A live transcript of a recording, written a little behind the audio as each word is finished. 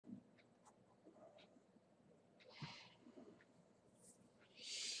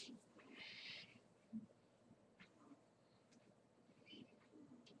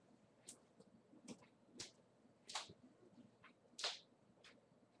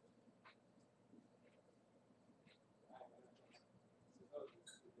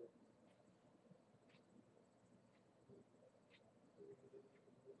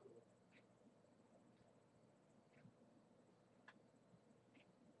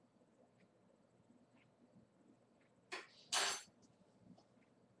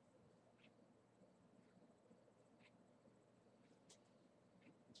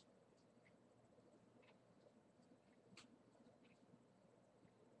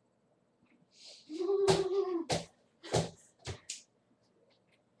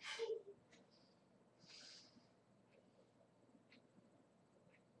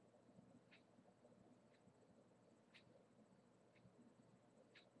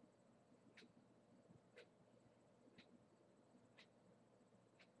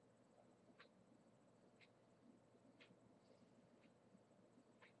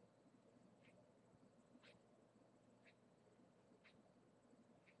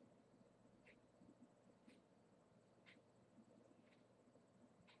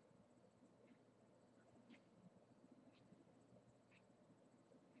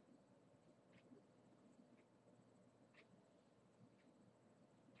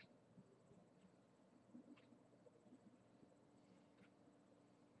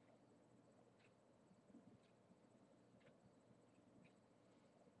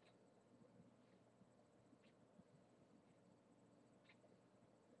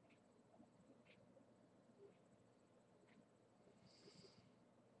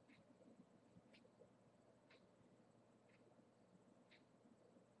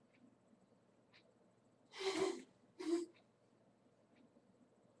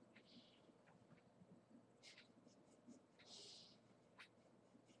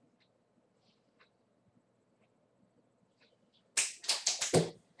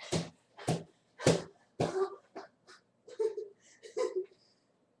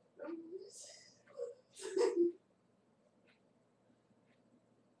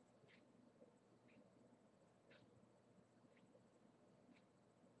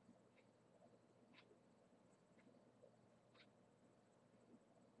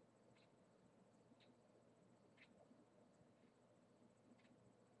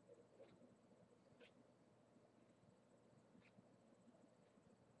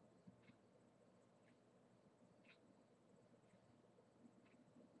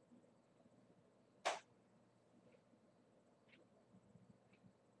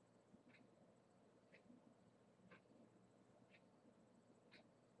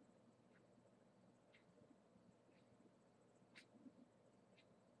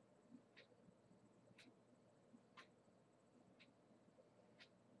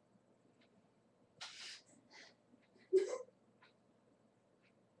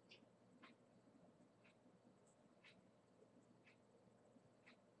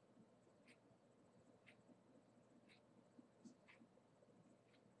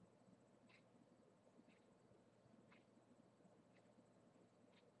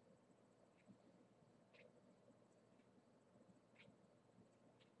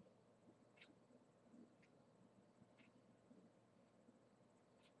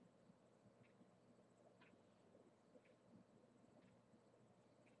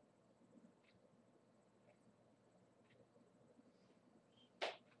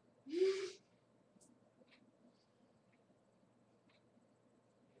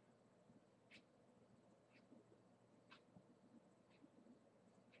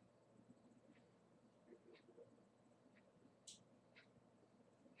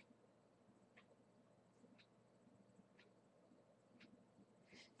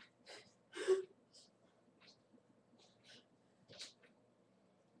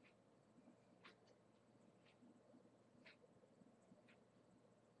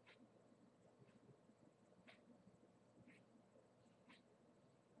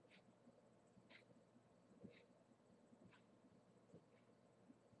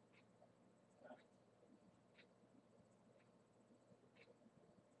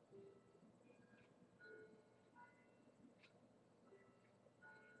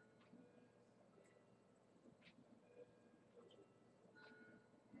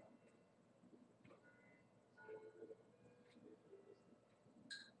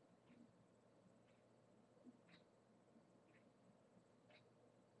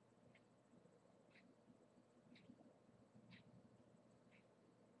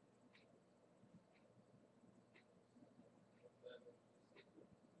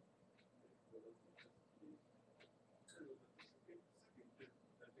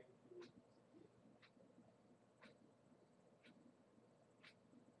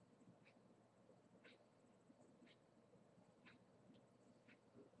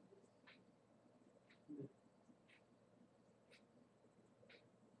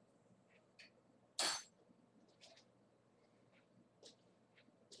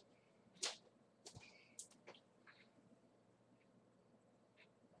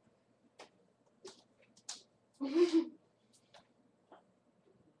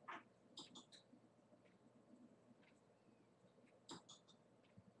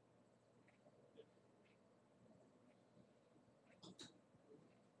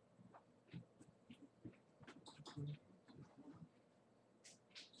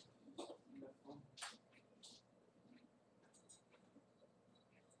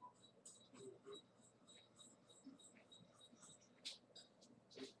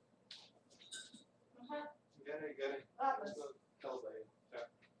Gerai. Labas. Kalba jau. Čia.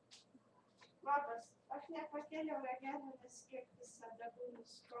 Labas, aš nepakėliau ragelio, nes kiek visada būnu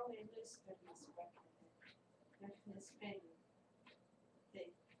skolai viskarnas pakėlė. Aš nespėjau. Tai,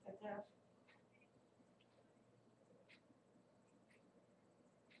 tada aš.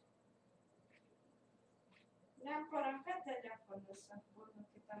 Ne po ranka telefonas, aš būnu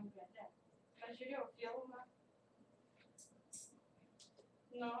kitam gale. Pažiūrėjau filmą.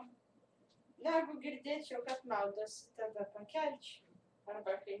 Nu, jeigu girdėčiau, kad maudosi, tada pakelčiau.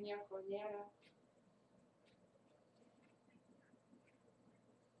 Arba kai nieko nėra.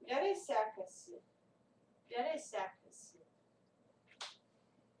 Gerai sekasi.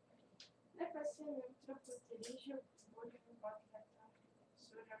 Nepasiėmiau truputį ryžių, bulvių kotletą,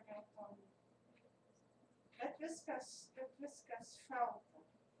 sūrio geltonų. Bet viskas šalta.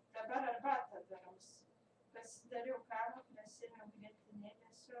 Dabar arbatą daraus. Pasidariau kavą, pasiėmiau grietinėlę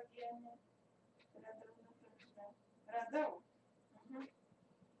su uogiene. Radau.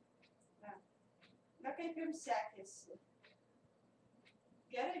 Na kaip jums sekėsi?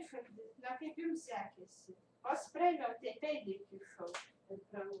 Gerai šaldys, na kaip jums sekėsi? O sprėmiau, tai peilį kišau ir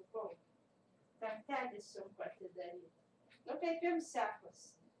pralūpau. Tartelį sunku atidaryti. Nu kaip jums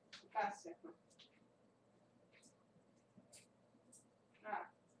sekosi? Pasako.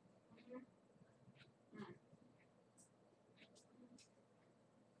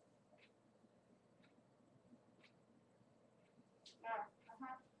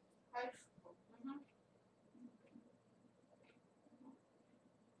 Aišku.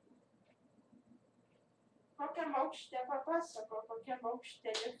 Kokiam aukšte papasako, kokiam aukšte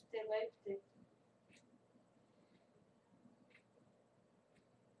liftai, laiptai?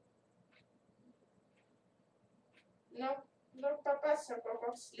 Nu, papasako,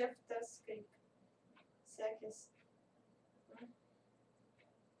 koks liftas, kaip sekėsi.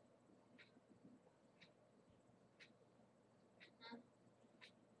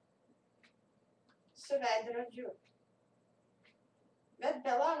 Su veidrodžiu. Bet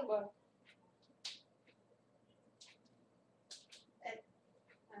be lango.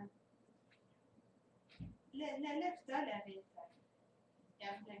 Ne liftą vietą.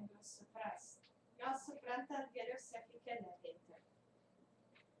 Jam lengviau suprast. Gal suprantat, geriau sakykite vietą.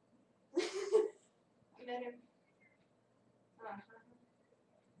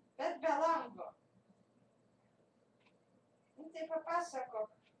 Bet be lango. Tai papasakok.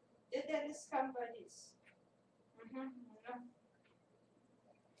 Didelis kambarys.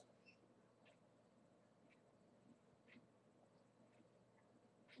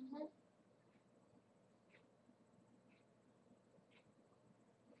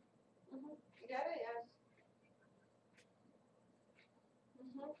 Gerai, aš.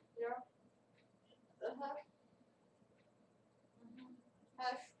 Jo.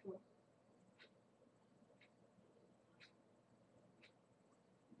 Aišku.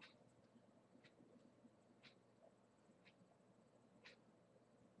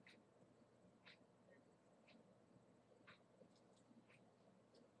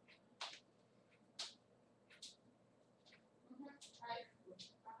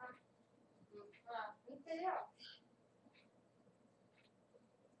 Tai jo.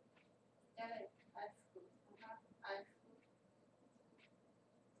 Gerai, aišku. Aišku.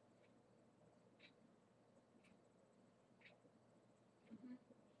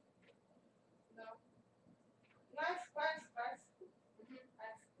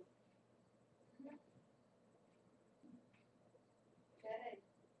 Aišku. Gerai.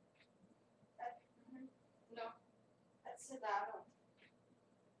 Atsidaro.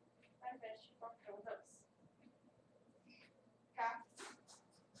 Parvešiu pakraudas. Ką?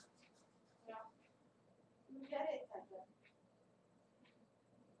 Gerai tada.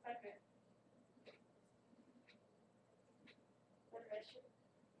 Parvešiu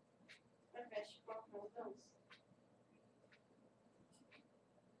pakraudas.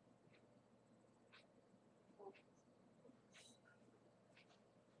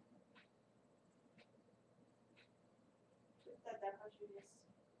 Tada pažiūrėsiu.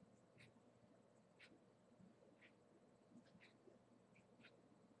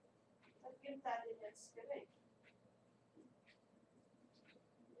 Gimtadienį atskirai.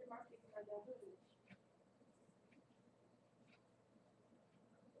 Ir mokykla nebuvo.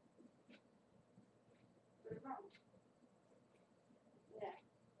 nežinau. Ne.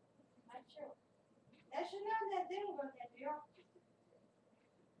 Mačiau. Nežinau, nedingo, nebijokit.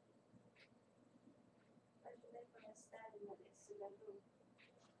 Pažiūrėk, miestelį nesidedu.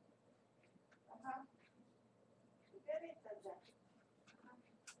 Aha. Gerai tada. Aha.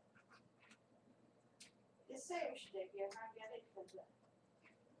 Jisai uždegė, aha, gerai tada.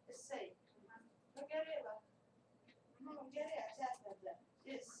 Jisai. Aha. Nu gerai, va. Nu gerai, atsėtada.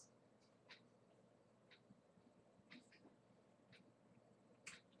 Jis.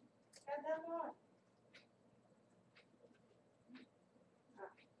 Kada nori.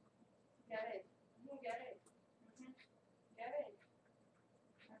 Gerai. Nu gerai. Gerai.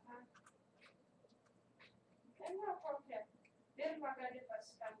 Aha. Pirmą kokią. Pirmą gali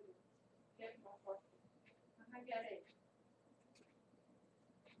paskambinti. Pirmą kokią. Aha, gerai.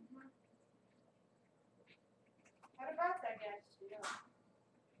 Arbatą gersiu, jo.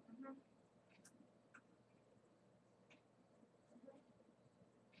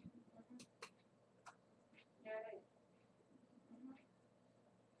 Gerai.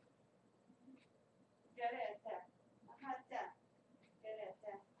 Gerai, ate. Aha, ate. Gerai,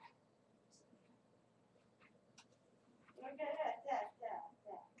 ate. Nu gerai, ate.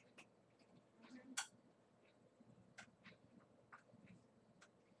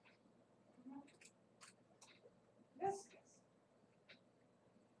 Viskas.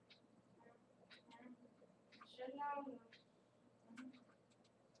 Žinau.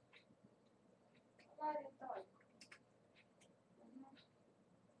 Va rytoj.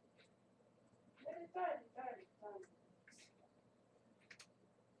 Rytoj.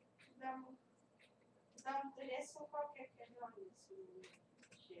 Dar turėsim kokią kelionę su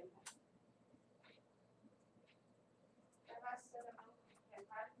šeima. Ta vasara man kokia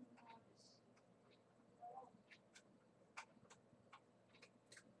valgymoris.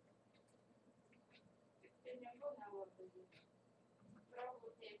 Pinigų nelabai. Draugų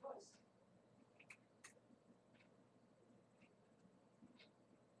tai bus.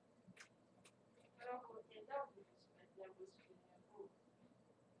 Draugų tai daug bus, bet nebus pinigų.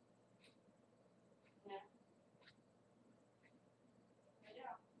 Ne.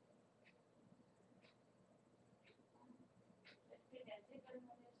 Geriau. Bet pinigų dar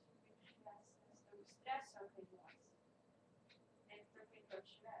norėsiu kaip švęst, nes daug streso kainuos. Reiktų kaip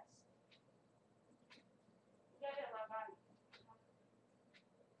atšvęst. Gerai, labai.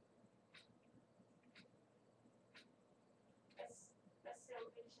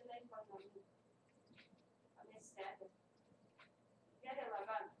 Pasiilgai, žinai, ko namų. O miestelį. Gerai,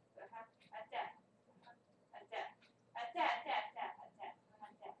 labai. Aha, ate. Ate.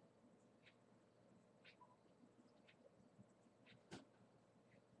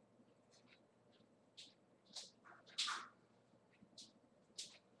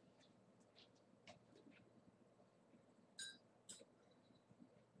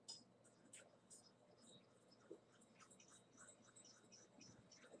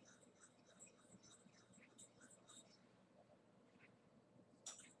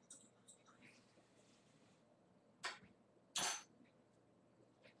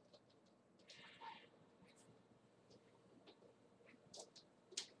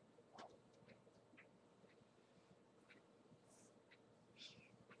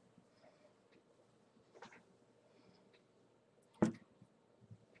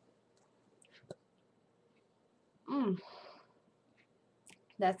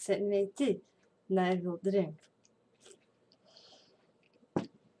 That's it, matey. Now I will drink.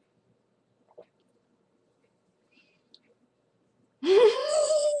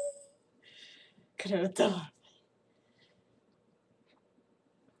 Kruto.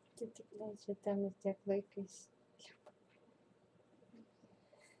 Tai tik leidžia ten ir tiek laikais.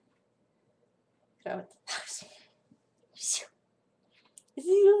 Kruto.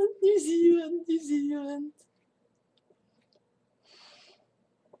 New Zealand.